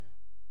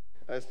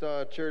I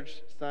saw a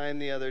church sign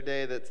the other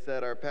day that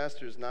said, "Our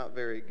pastor's not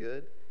very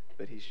good,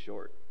 but he's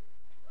short."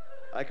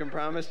 I can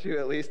promise you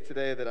at least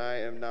today that I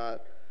am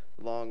not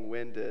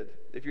long-winded.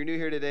 If you're new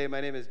here today, my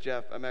name is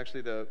Jeff. I'm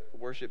actually the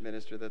worship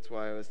minister. That's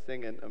why I was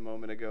singing a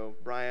moment ago.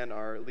 Brian,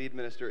 our lead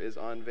minister, is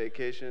on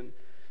vacation,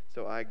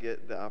 so I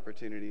get the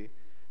opportunity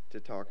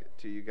to talk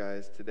to you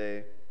guys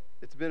today.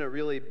 It's been a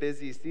really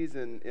busy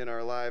season in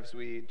our lives.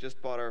 We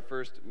just bought our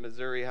first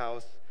Missouri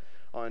house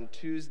on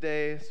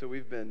Tuesday, so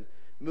we've been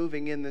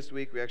moving in this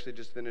week. We actually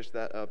just finished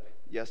that up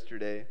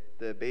yesterday.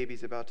 The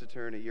baby's about to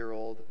turn a year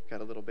old. Got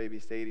a little baby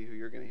Sadie who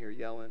you're going to hear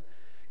yelling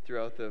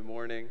throughout the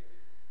morning.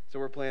 So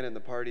we're planning the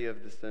party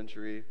of the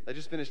century. I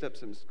just finished up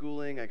some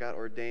schooling. I got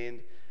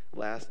ordained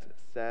last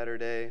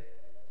Saturday.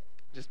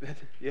 It's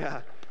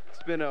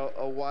been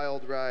a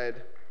wild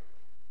ride.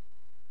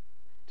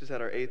 Just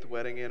had our 8th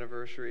wedding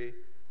anniversary.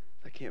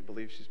 I can't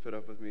believe she's put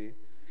up with me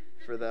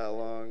for that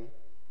long.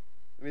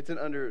 I mean, it's an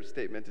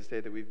understatement to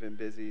say that we've been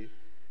busy.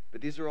 But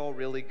these are all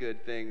really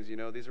good things, you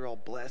know. These are all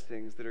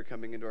blessings that are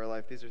coming into our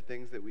life. These are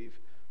things that we've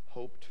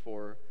hoped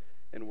for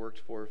and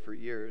worked for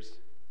years.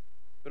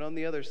 But on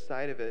the other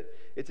side of it,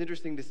 it's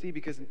interesting to see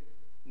because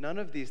none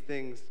of these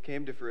things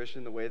came to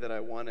fruition the way that I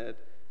wanted,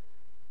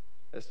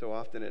 as so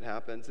often it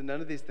happens. And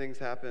none of these things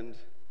happened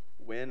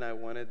when I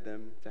wanted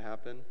them to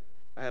happen.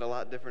 I had a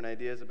lot different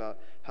ideas about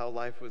how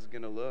life was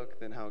going to look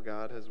than how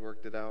God has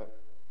worked it out.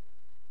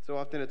 So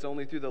often it's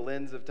only through the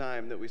lens of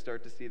time that we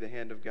start to see the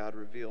hand of God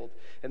revealed.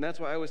 And that's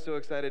why I was so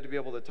excited to be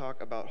able to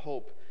talk about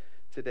hope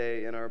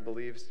today in our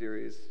Believe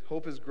series.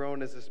 Hope has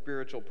grown as a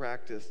spiritual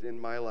practice in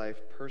my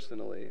life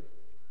personally.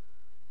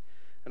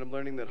 And I'm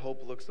learning that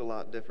hope looks a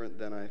lot different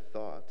than I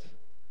thought.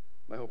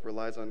 My hope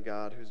relies on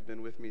God, who's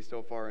been with me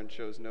so far and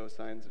shows no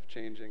signs of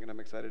changing. And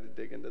I'm excited to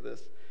dig into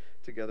this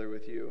together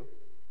with you.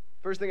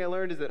 First thing I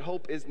learned is that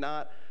hope is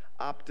not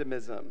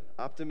optimism.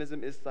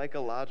 Optimism is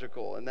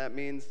psychological, and that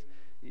means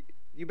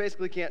you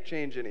basically can't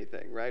change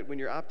anything, right? When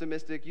you're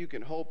optimistic, you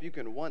can hope, you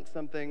can want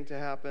something to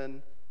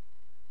happen,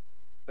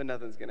 but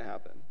nothing's going to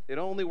happen. It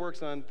only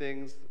works on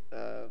things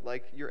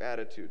like your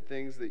attitude,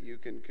 things that you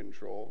can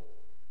control.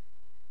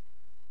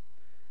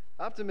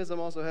 Optimism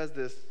also has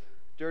this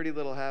dirty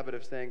little habit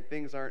of saying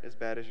things aren't as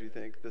bad as you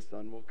think. The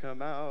sun will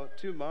come out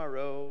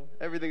tomorrow.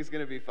 Everything's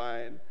going to be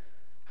fine.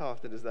 How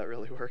often does that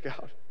really work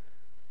out?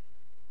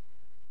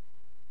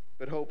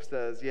 But hope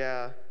says,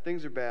 yeah,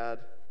 things are bad.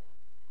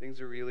 Things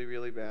are really,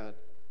 really bad,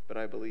 but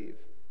I believe.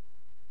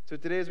 So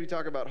today as we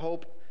talk about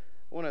hope,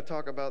 I want to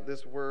talk about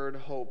this word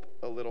hope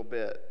a little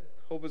bit.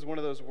 Hope is one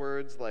of those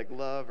words like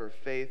love or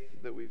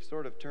faith that we've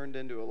sort of turned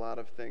into a lot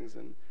of things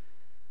and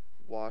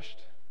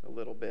washed a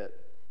little bit.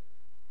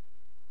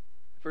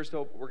 First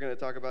hope we're going to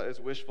talk about is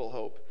wishful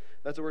hope.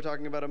 That's what we were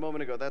talking about a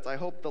moment ago. That's I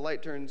hope the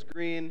light turns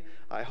green.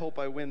 I hope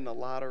I win the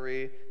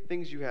lottery.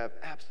 Things you have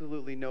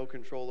absolutely no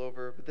control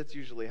over, but that's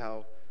usually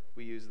how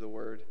we use the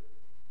word.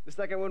 The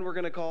second one we're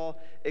going to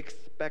call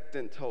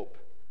expectant hope.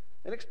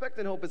 And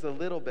expectant hope is a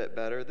little bit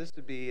better. This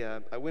would be,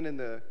 I went in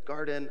the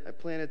garden, I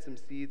planted some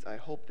seeds, I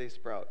hope they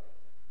sprout.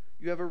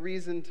 You have a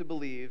reason to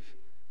believe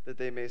that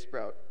they may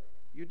sprout.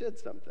 You did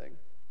something.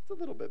 It's a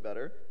little bit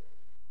better.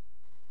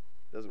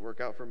 Doesn't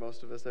work out for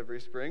most of us every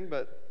spring,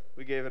 but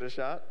we gave it a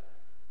shot.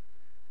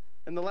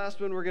 And the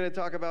last one we're going to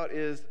talk about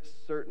is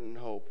certain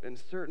hope. And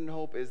certain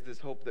hope is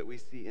this hope that we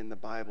see in the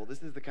Bible.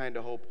 This is the kind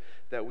of hope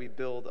that we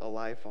build a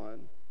life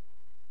on.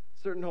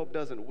 Certain hope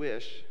doesn't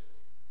wish.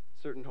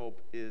 Certain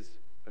hope is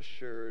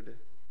assured.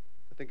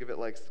 I think of it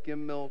like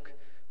skim milk,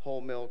 whole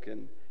milk,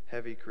 and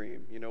heavy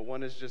cream. You know,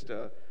 one is just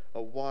a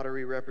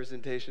watery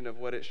representation of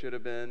what it should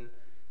have been.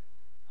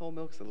 Whole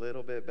milk's a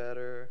little bit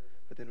better,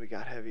 but then we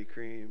got heavy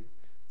cream.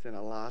 It's in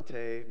a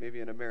latte,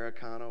 maybe an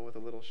Americano with a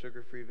little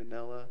sugar-free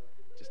vanilla.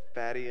 Just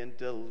fatty and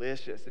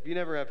delicious. If you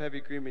never have heavy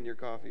cream in your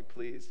coffee,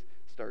 please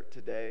start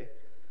today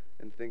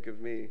and think of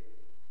me.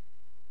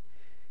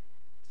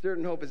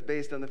 Certain hope is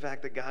based on the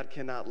fact that God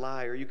cannot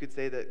lie, or you could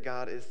say that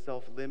God is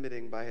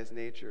self-limiting by his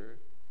nature.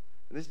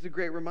 And this is a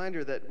great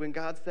reminder that when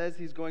God says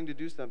he's going to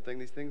do something,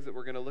 these things that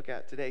we're going to look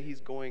at today, he's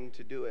going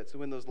to do it. So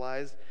when those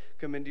lies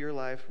come into your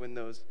life, when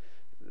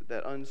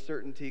that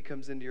uncertainty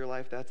comes into your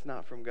life, that's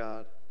not from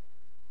God.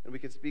 And we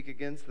can speak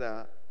against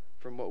that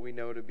from what we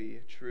know to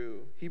be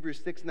true.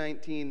 Hebrews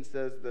 6:19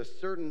 says, "The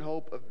certain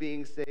hope of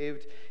being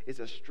saved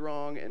is a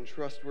strong and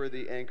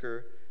trustworthy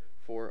anchor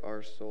for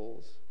our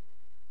souls."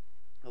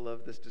 I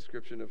love this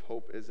description of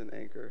hope as an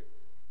anchor.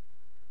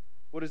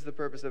 What is the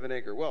purpose of an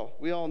anchor? Well,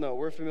 we all know,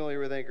 we're familiar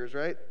with anchors,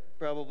 right?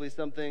 Probably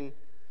something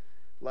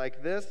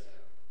like this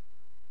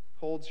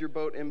holds your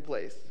boat in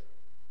place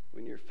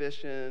when you're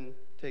fishing,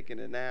 taking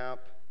a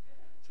nap,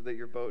 so that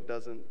your boat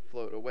doesn't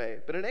float away.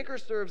 But an anchor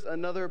serves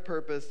another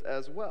purpose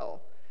as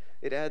well.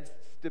 It adds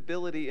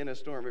stability in a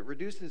storm. It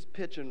reduces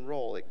pitch and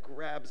roll. It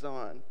grabs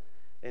on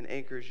and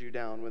anchors you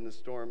down when the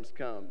storms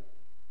come.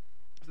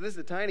 So this is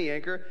a tiny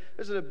anchor.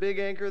 There's a big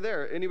anchor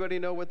there. Anybody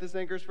know what this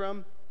anchor's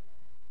from?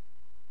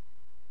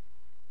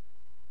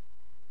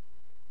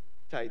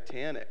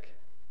 Titanic.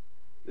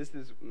 This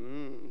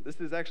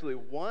is actually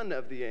one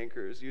of the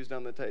anchors used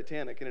on the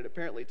Titanic, and it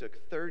apparently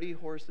took 30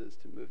 horses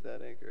to move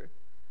that anchor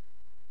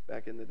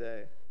back in the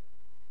day.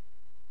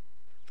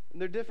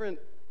 And they're different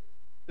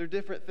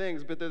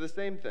things, but they're the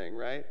same thing,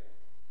 right?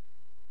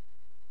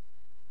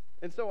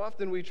 And so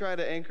often we try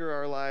to anchor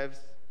our lives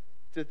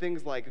to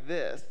things like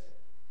this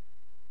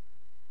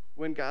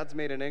when God's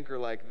made an anchor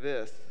like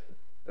this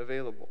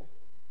available.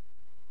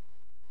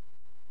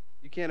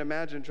 You can't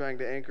imagine trying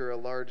to anchor a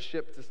large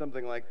ship to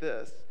something like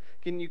this.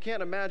 You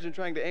can't imagine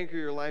trying to anchor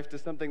your life to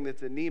something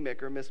that's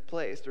anemic or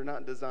misplaced or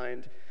not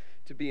designed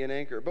to be an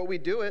anchor. But we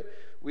do it.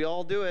 We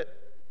all do it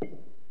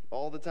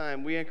all the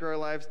time. We anchor our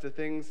lives to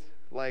things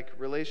like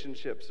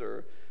relationships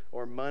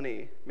or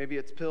money. Maybe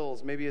it's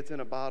pills. Maybe it's in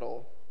a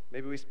bottle.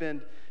 Maybe we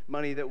spend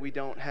money that we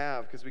don't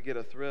have because we get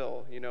a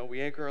thrill.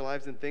 We anchor our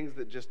lives in things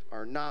that just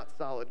are not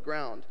solid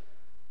ground.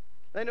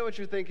 I know what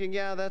you're thinking.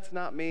 Yeah, that's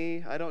not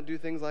me. I don't do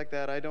things like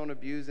that. I don't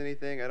abuse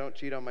anything. I don't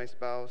cheat on my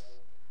spouse.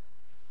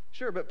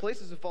 Sure, but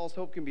places of false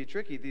hope can be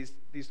tricky.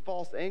 These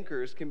false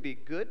anchors can be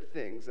good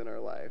things in our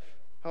life.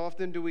 How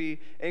often do we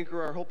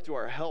anchor our hope to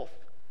our health,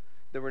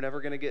 that we're never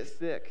going to get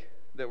sick,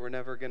 that we're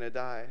never going to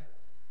die,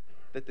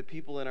 that the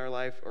people in our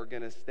life are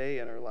going to stay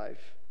in our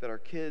life, that our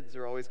kids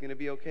are always going to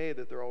be okay,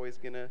 that they're always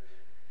going to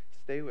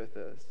stay with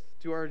us?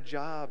 To our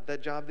job,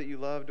 that job that you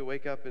love to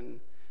wake up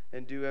and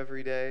do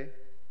every day,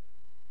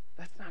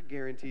 that's not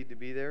guaranteed to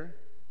be there.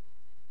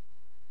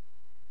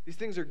 These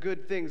things are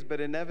good things, but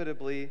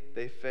inevitably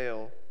they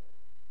fail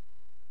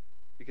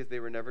because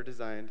they were never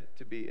designed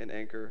to be an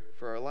anchor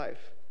for our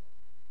life.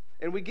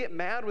 And we get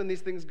mad when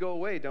these things go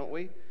away, don't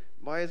we?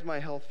 Why is my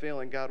health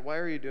failing? God, why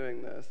are you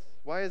doing this?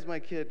 Why is my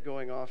kid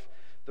going off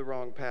the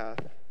wrong path?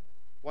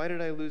 Why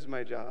did I lose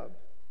my job?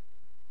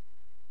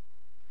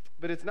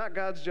 But it's not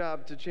God's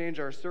job to change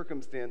our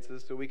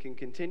circumstances so we can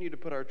continue to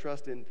put our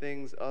trust in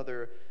things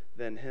other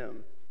than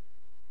Him.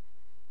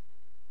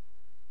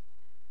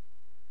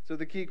 So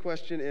the key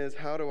question is,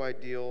 how do I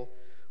deal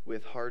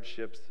with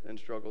hardships and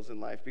struggles in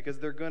life? Because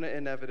they're going to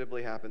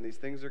inevitably happen. These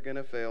things are going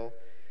to fail,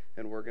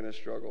 and we're going to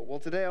struggle. Well,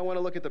 today I want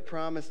to look at the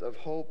promise of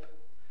hope,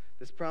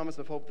 this promise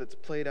of hope that's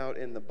played out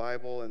in the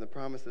Bible, and the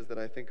promises that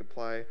I think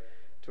apply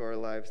to our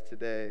lives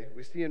today.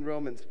 We see in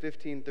Romans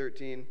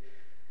 15:13,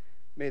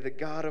 "May the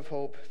God of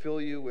hope fill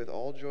you with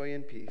all joy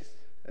and peace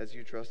as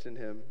you trust in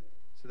Him,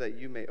 so that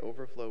you may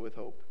overflow with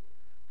hope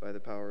by the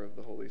power of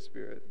the Holy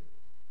Spirit."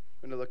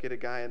 I'm going to look at a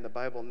guy in the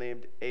Bible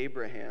named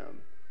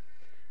Abraham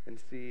and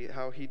see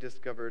how he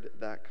discovered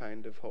that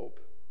kind of hope.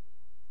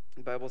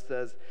 The Bible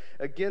says,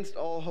 "Against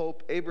all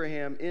hope,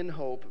 Abraham in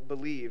hope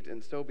believed,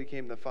 and so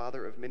became the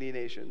father of many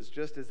nations.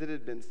 Just as it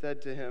had been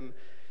said to him,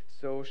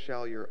 so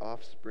shall your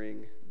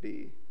offspring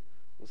be."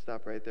 We'll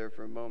stop right there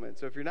for a moment.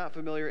 So if you're not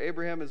familiar,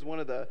 Abraham is one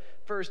of the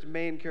first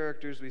main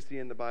characters we see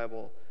in the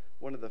Bible,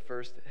 one of the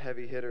first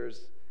heavy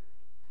hitters.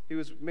 He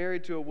was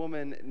married to a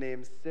woman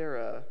named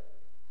Sarah,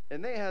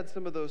 and they had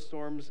some of those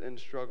storms and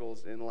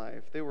struggles in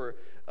life. They were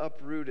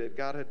uprooted.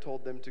 God had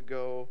told them to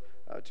go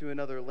to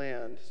another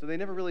land. So they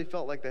never really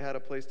felt like they had a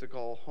place to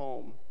call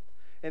home.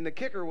 And the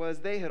kicker was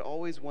they had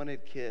always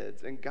wanted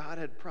kids, and God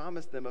had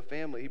promised them a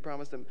family. He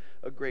promised them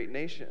a great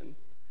nation,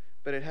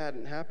 but it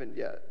hadn't happened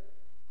yet.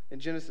 In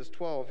Genesis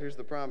 12, here's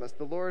the promise.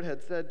 "The Lord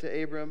had said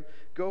to Abram,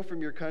 'Go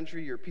from your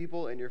country, your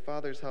people, and your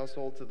father's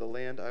household to the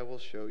land I will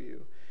show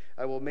you.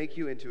 I will make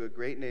you into a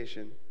great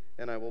nation,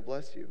 and I will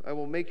bless you. I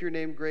will make your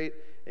name great,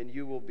 and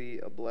you will be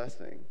a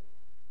blessing.'"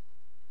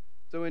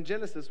 So in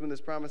Genesis, when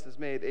this promise is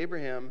made,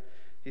 Abraham,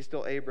 he's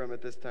still Abram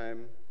at this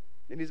time,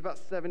 and he's about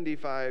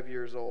 75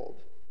 years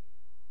old.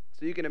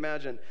 So you can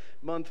imagine,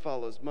 month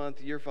follows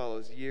month, year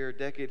follows year,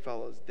 decade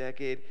follows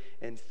decade,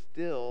 and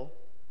still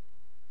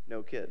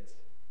no kids.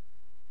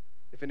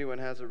 If anyone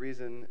has a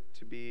reason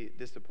to be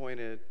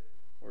disappointed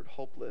or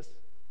hopeless,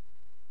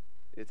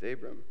 it's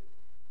Abram.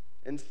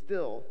 And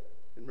still,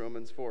 in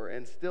Romans 4,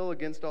 "And still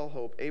against all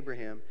hope,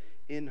 Abraham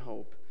in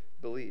hope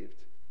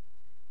believed."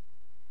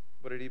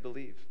 What did he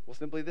believe? Well,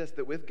 simply this,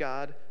 that with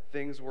God,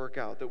 things work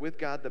out. That with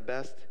God, the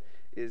best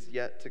is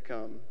yet to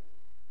come.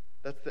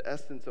 That's the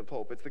essence of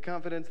hope. It's the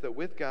confidence that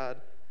with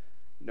God,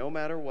 no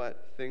matter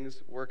what,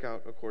 things work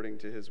out according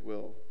to His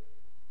will.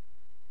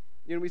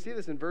 We see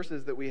this in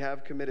verses that we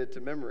have committed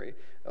to memory,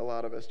 a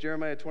lot of us.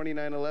 Jeremiah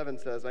 29:11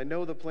 says, "I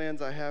know the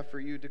plans I have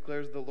for you,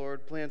 declares the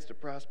Lord, plans to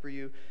prosper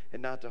you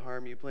and not to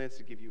harm you, plans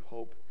to give you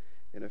hope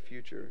in a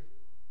future."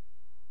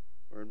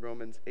 Or in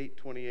Romans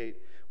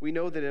 8:28, "We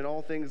know that in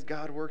all things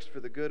God works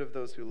for the good of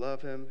those who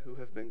love Him, who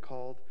have been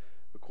called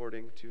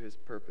according to His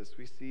purpose."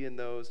 We see in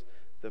those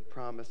the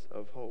promise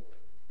of hope.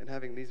 And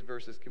having these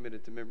verses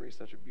committed to memory is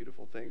such a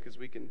beautiful thing because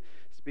we can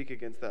speak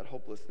against that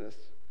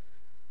hopelessness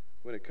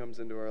when it comes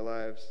into our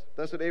lives.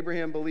 That's what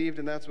Abraham believed,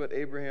 and that's what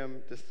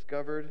Abraham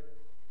discovered.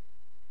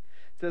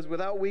 It says,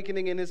 "Without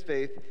weakening in his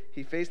faith,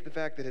 he faced the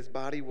fact that his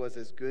body was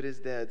as good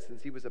as dead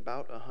since he was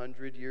about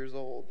 100 years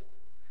old,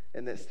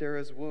 and that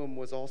Sarah's womb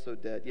was also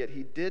dead. Yet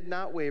he did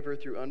not waver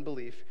through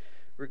unbelief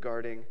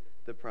regarding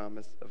the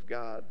promise of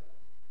God."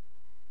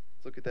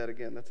 Let's look at that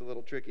again. That's a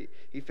little tricky.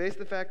 He faced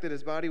the fact that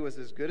his body was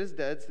as good as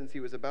dead since he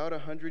was about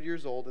 100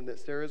 years old and that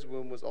Sarah's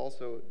womb was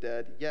also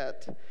dead,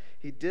 yet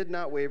he did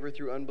not waver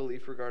through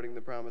unbelief regarding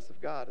the promise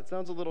of God. It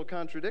sounds a little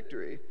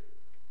contradictory,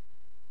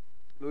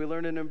 but we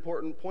learn an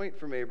important point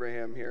from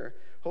Abraham here.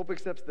 Hope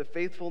accepts the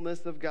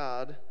faithfulness of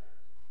God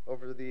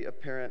over the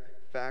apparent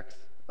facts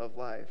of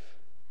life.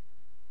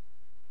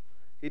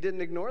 He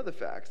didn't ignore the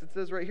facts. It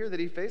says right here that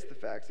he faced the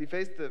facts. He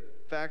faced the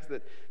facts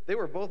that they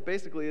were both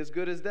basically as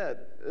good as dead,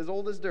 as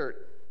old as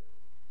dirt.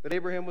 But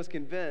Abraham was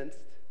convinced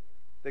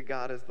that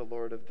God is the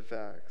Lord of the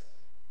facts.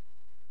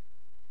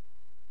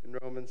 In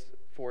Romans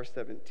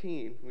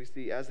 4:17, we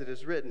see, as it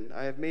is written,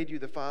 I have made you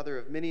the father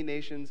of many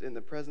nations in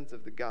the presence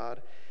of the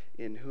God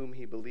in whom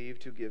he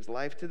believed, who gives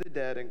life to the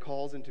dead and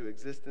calls into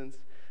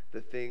existence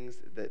the things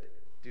that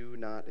do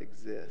not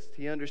exist.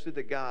 He understood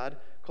that God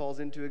calls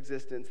into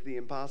existence the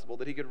impossible,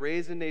 that he could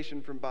raise a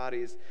nation from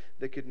bodies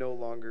that could no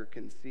longer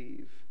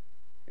conceive.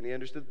 And he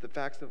understood that the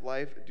facts of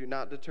life do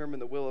not determine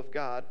the will of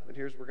God. And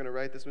we're going to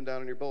write this one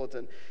down in your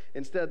bulletin.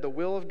 Instead, the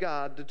will of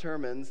God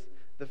determines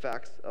the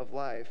facts of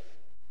life.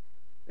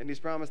 And he's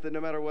promised that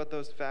no matter what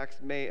those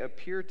facts may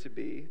appear to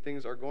be,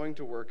 things are going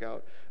to work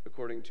out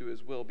according to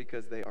his will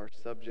because they are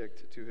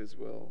subject to his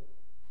will.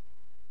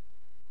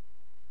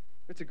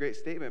 It's a great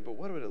statement, but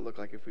what would it look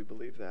like if we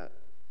believed that?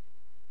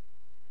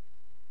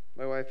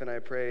 My wife and I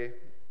pray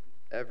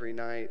every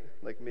night,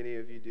 like many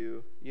of you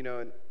do,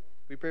 and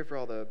we pray for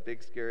all the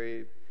big,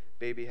 scary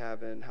baby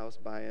having, house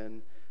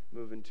buying,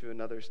 moving to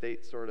another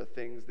state sort of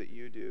things that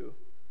you do.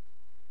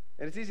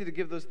 And it's easy to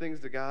give those things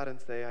to God and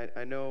say,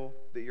 I know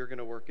that you're going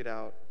to work it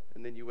out.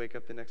 And then you wake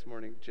up the next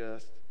morning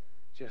just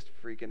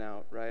freaking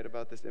out, right,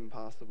 about this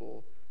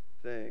impossible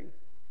thing.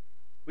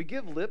 We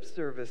give lip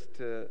service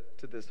to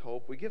this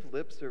hope. We give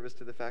lip service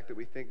to the fact that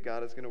we think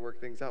God is going to work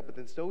things out. But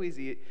then so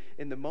easy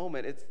in the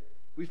moment,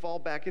 we fall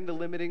back into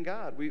limiting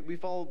God. We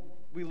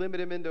limit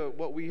him into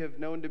what we have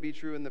known to be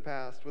true in the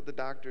past, what the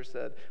doctor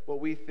said, what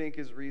we think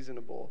is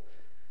reasonable,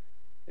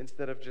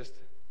 instead of just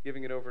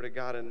giving it over to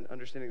God and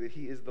understanding that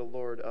he is the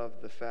Lord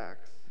of the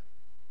facts.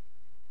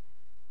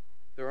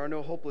 There are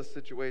no hopeless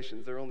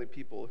situations. There are only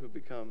people who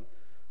become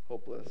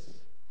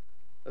hopeless.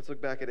 Let's look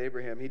back at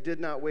Abraham. He did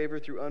not waver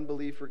through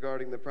unbelief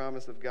regarding the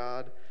promise of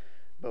God,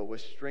 but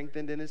was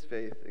strengthened in his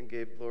faith and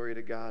gave glory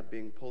to God,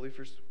 being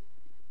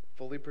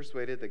fully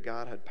persuaded that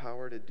God had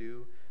power to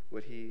do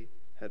what he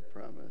had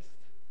promised.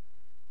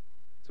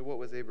 So what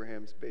was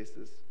Abraham's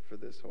basis for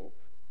this hope?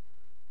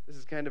 This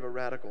is kind of a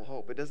radical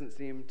hope. It doesn't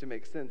seem to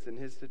make sense in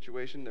his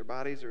situation. Their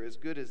bodies are as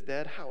good as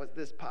dead. How is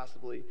this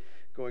possibly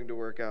going to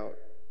work out?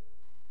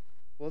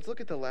 Well, let's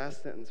look at the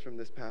last sentence from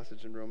this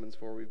passage in Romans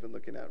 4 we've been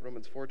looking at,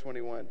 Romans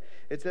 4:21.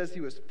 It says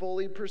he was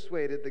fully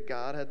persuaded that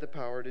God had the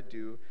power to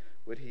do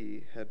what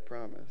he had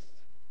promised.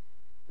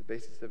 The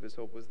basis of his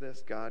hope was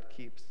this: God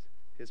keeps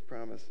his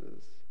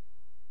promises.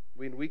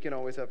 We can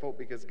always have hope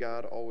because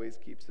God always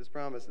keeps his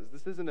promises.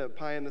 This isn't a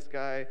pie in the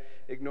sky,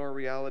 ignore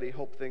reality,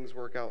 hope things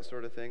work out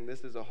sort of thing.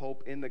 This is a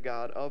hope in the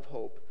God of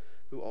hope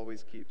who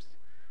always keeps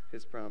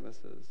his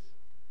promises.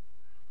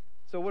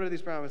 So what are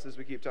these promises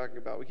we keep talking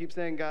about? We keep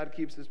saying God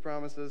keeps his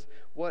promises.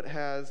 What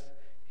has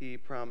he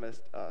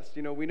promised us?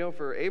 We know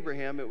for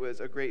Abraham it was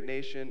a great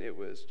nation, it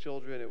was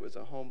children, it was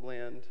a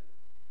homeland.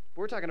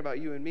 But we're talking about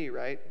you and me,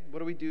 right? What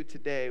do we do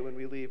today when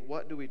we leave?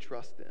 What do we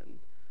trust in?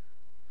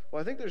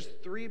 Well, I think there's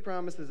 3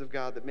 promises of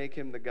God that make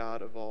him the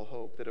God of all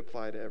hope that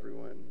apply to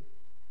everyone.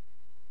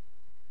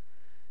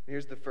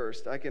 Here's the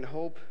first. I can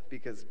hope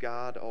because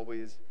God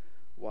always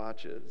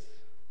watches.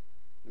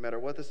 No matter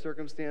what the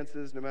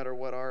circumstances, no matter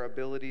what our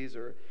abilities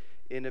or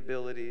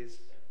inabilities,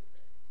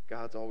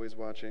 God's always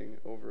watching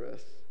over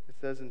us. It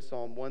says in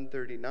Psalm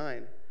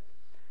 139,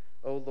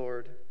 O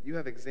Lord, you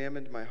have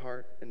examined my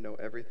heart and know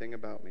everything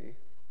about me.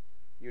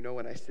 You know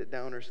when I sit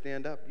down or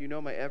stand up. You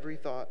know my every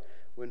thought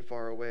when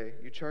far away.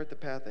 You chart the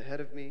path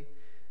ahead of me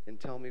and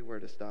tell me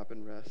where to stop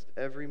and rest.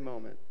 Every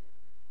moment,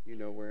 you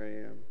know where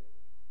I am.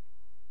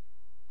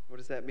 What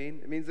does that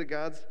mean? It means that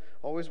God's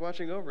always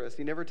watching over us.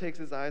 He never takes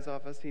his eyes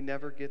off us. He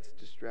never gets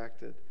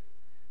distracted.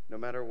 No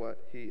matter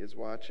what, he is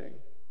watching.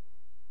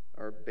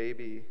 Our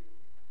baby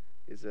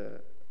is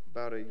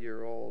about a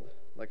year old,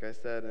 like I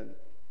said, and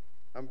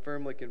I'm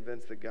firmly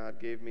convinced that God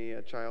gave me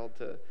a child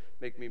to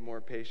make me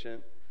more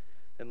patient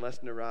and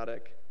less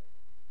neurotic,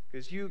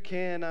 because you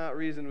cannot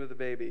reason with a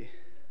baby.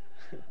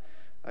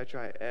 I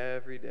try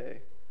every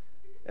day.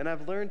 And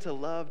I've learned to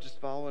love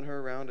just following her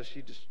around as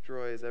she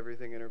destroys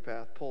everything in her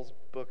path, pulls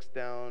books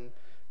down,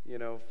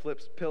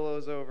 flips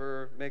pillows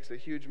over, makes a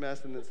huge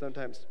mess, and then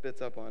sometimes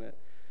spits up on it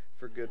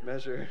for good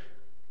measure.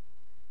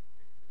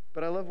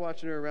 But I love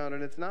watching her around,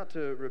 and it's not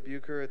to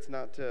rebuke her, it's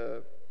not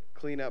to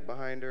clean up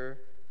behind her.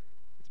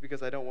 It's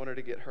because I don't want her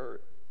to get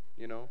hurt,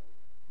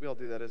 We all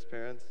do that as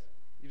parents.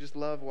 You just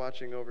love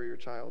watching over your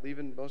child.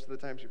 Even most of the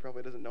time she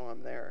probably doesn't know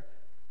I'm there.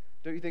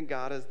 Don't you think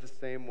God is the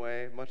same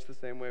way, much the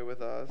same way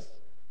with us?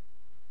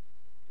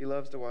 He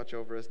loves to watch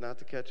over us, not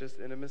to catch us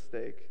in a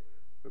mistake,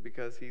 but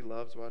because he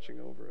loves watching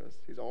over us.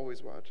 He's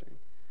always watching.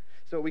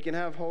 So we can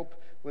have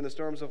hope when the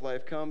storms of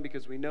life come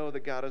because we know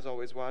that God is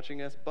always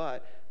watching us,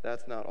 but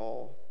that's not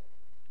all.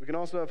 We can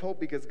also have hope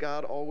because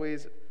God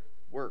always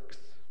works.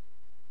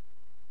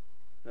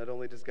 Not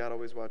only does God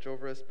always watch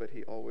over us, but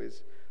he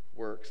always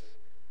works.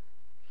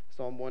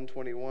 Psalm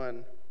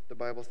 121, the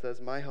Bible says,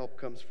 "My help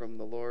comes from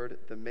the Lord,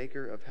 the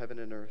maker of heaven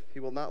and earth.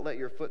 He will not let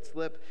your foot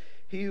slip.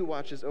 He who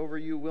watches over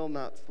you will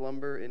not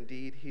slumber.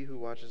 Indeed, he who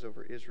watches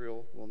over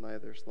Israel will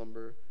neither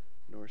slumber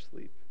nor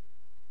sleep."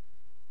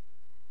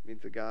 It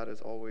means that God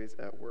is always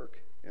at work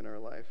in our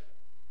life.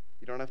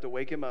 You don't have to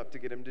wake him up to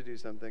get him to do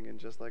something, and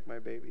just like my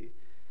baby,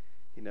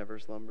 he never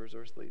slumbers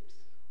or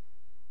sleeps.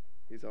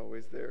 He's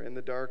always there. In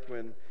the dark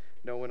when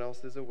no one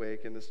else is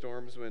awake, in the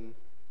storms when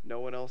no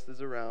one else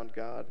is around,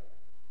 God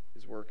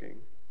is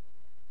working.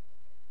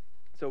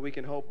 So we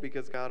can hope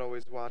because God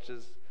always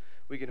watches.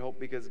 We can hope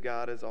because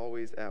God is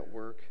always at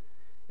work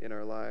in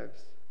our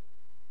lives.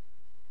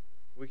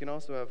 We can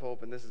also have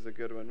hope, and this is a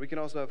good one. We can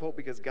also have hope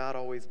because God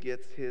always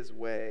gets his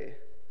way.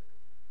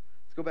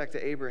 Let's go back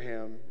to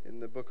Abraham in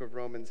the book of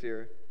Romans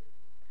here.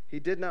 He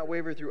did not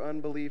waver through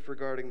unbelief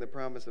regarding the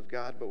promise of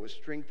God, but was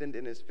strengthened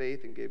in his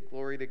faith and gave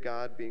glory to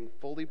God, being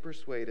fully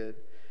persuaded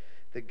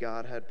that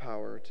God had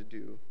power to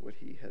do what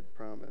he had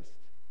promised.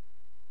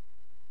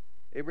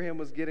 Abraham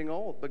was getting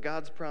old, but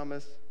God's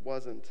promise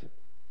wasn't.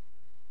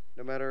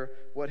 No matter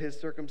what his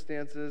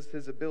circumstances,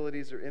 his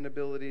abilities or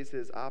inabilities,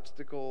 his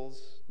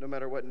obstacles, no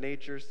matter what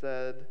nature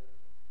said,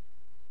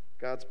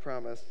 God's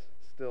promise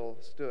still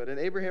stood. And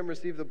Abraham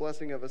received the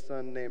blessing of a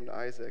son named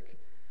Isaac.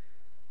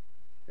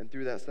 And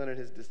through that son and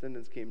his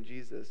descendants came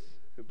Jesus,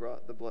 who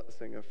brought the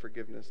blessing of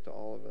forgiveness to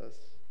all of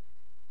us.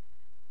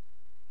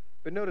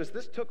 But notice,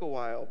 this took a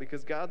while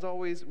because God's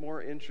always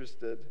more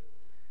interested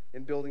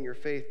in building your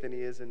faith than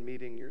he is in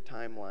meeting your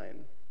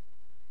timeline.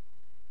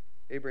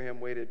 Abraham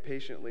waited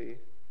patiently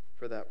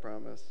for that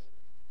promise.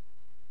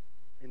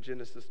 In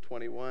Genesis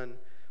 21,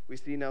 we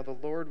see, "Now the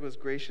Lord was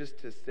gracious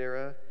to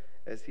Sarah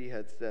as he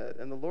had said,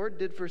 and the Lord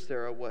did for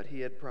Sarah what he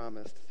had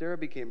promised. Sarah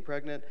became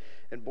pregnant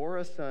and bore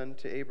a son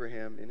to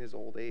Abraham in his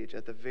old age,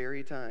 at the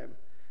very time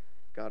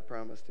God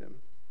promised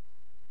him.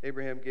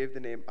 Abraham gave the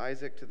name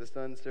Isaac to the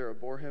son Sarah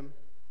bore him.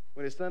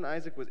 When his son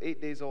Isaac was 8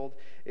 days old,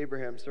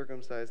 Abraham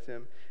circumcised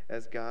him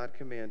as God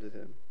commanded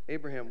him.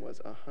 Abraham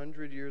was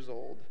 100 years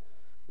old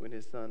when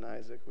his son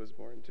Isaac was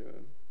born to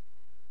him."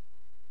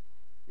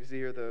 You see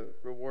here, the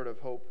reward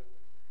of hope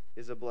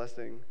is a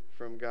blessing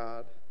from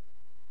God.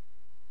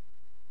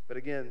 But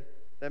again,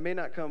 that may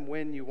not come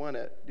when you want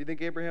it. Do you think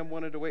Abraham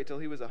wanted to wait till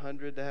he was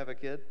 100 to have a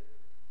kid?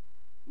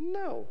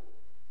 No,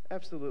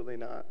 absolutely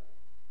not.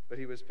 But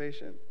he was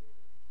patient.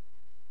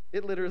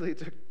 It literally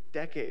took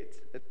decades.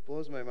 It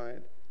blows my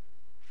mind.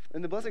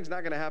 And the blessing's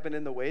not going to happen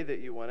in the way that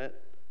you want it.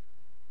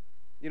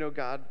 You know,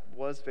 God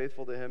was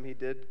faithful to him. He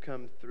did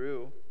come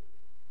through.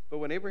 But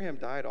when Abraham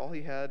died, all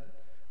he had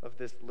of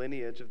this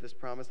lineage, of this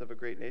promise of a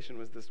great nation,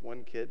 was this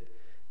one kid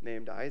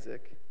named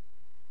Isaac.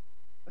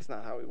 That's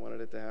not how he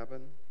wanted it to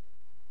happen.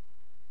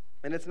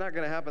 And it's not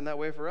going to happen that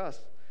way for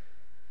us.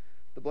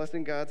 The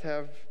blessing God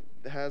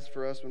has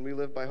for us when we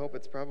live by hope,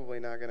 it's probably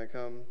not going to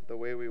come the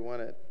way we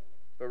want it.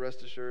 But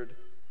rest assured,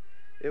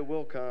 it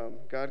will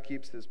come. God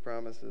keeps his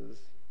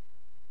promises.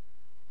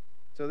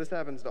 So this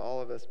happens to all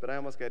of us, but I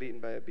almost got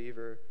eaten by a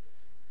beaver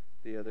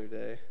the other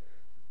day.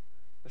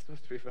 That's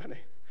supposed to be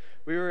funny.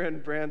 We were in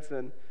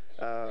Branson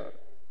on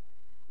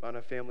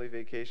a family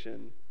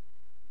vacation.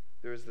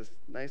 There was this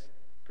nice,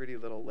 pretty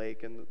little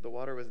lake, and the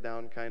water was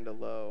down kind of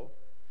low.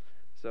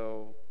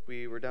 So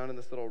we were down in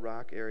this little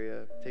rock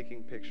area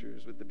taking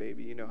pictures with the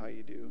baby. You know how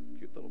you do,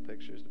 cute little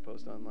pictures to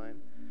post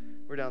online.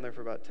 We're down there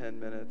for about 10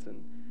 minutes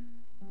and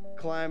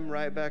climb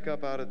right back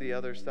up out of the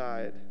other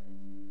side.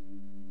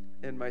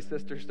 And my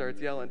sister starts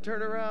yelling,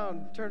 turn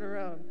around, turn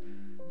around.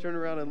 Turn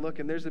around and look,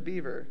 and there's a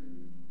beaver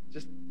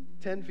just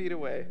 10 feet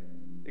away,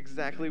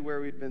 exactly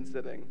where we'd been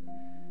sitting.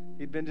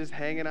 He'd been just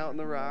hanging out in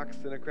the rocks,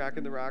 in a crack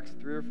in the rocks,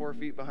 3 or 4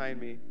 feet behind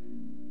me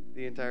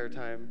the entire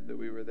time that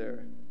we were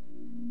there.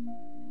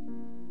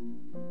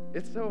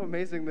 It's so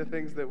amazing the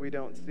things that we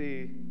don't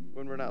see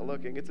when we're not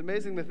looking. It's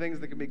amazing the things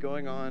that can be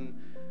going on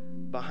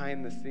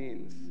behind the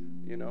scenes,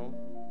 you know?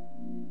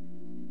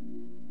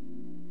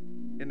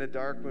 In the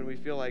dark, when we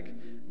feel like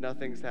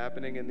nothing's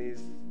happening, in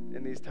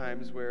these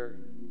times where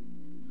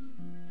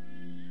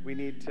we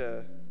need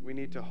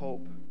to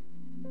hope.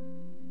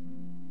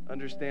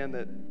 Understand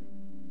that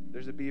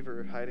there's a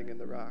beaver hiding in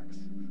the rocks.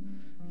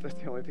 If that's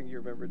the only thing you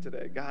remember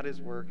today. God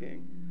is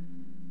working.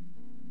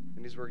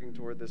 And he's working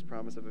toward this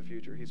promise of a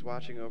future. He's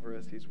watching over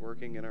us. He's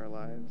working in our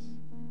lives.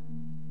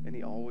 And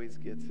he always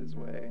gets his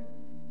way.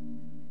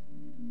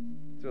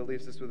 So it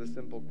leaves us with a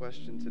simple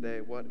question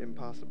today. What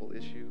impossible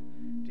issue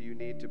do you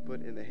need to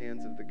put in the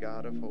hands of the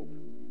God of hope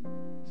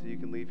so you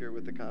can leave here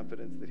with the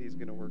confidence that he's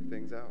going to work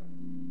things out?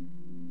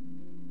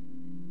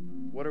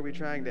 What are we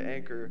trying to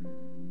anchor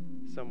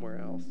somewhere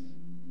else?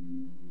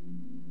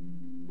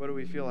 What do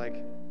we feel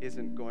like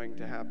isn't going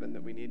to happen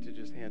that we need to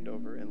just hand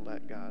over and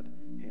let God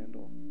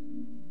handle?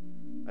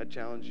 I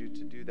challenge you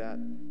to do that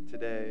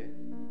today.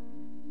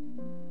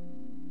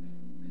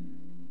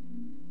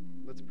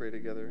 Let's pray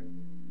together.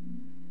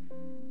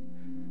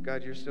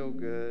 God, you're so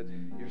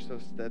good. You're so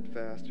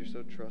steadfast. You're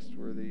so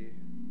trustworthy.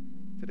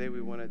 Today we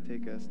want to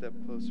take a step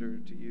closer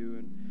to you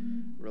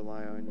and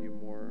rely on you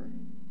more.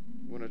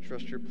 We want to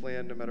trust your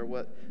plan no matter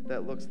what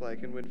that looks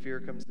like. And when fear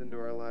comes into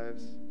our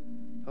lives,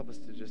 help us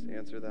to just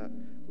answer that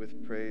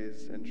with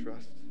praise and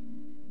trust.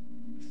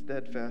 The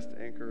steadfast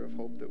anchor of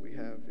hope that we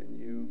have in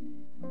you.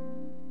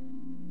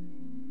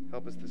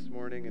 Help us this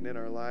morning and in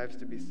our lives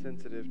to be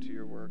sensitive to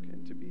your work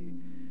and to be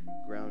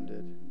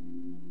grounded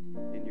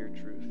in your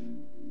truth.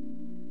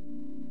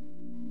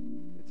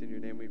 It's in your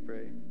name we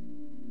pray.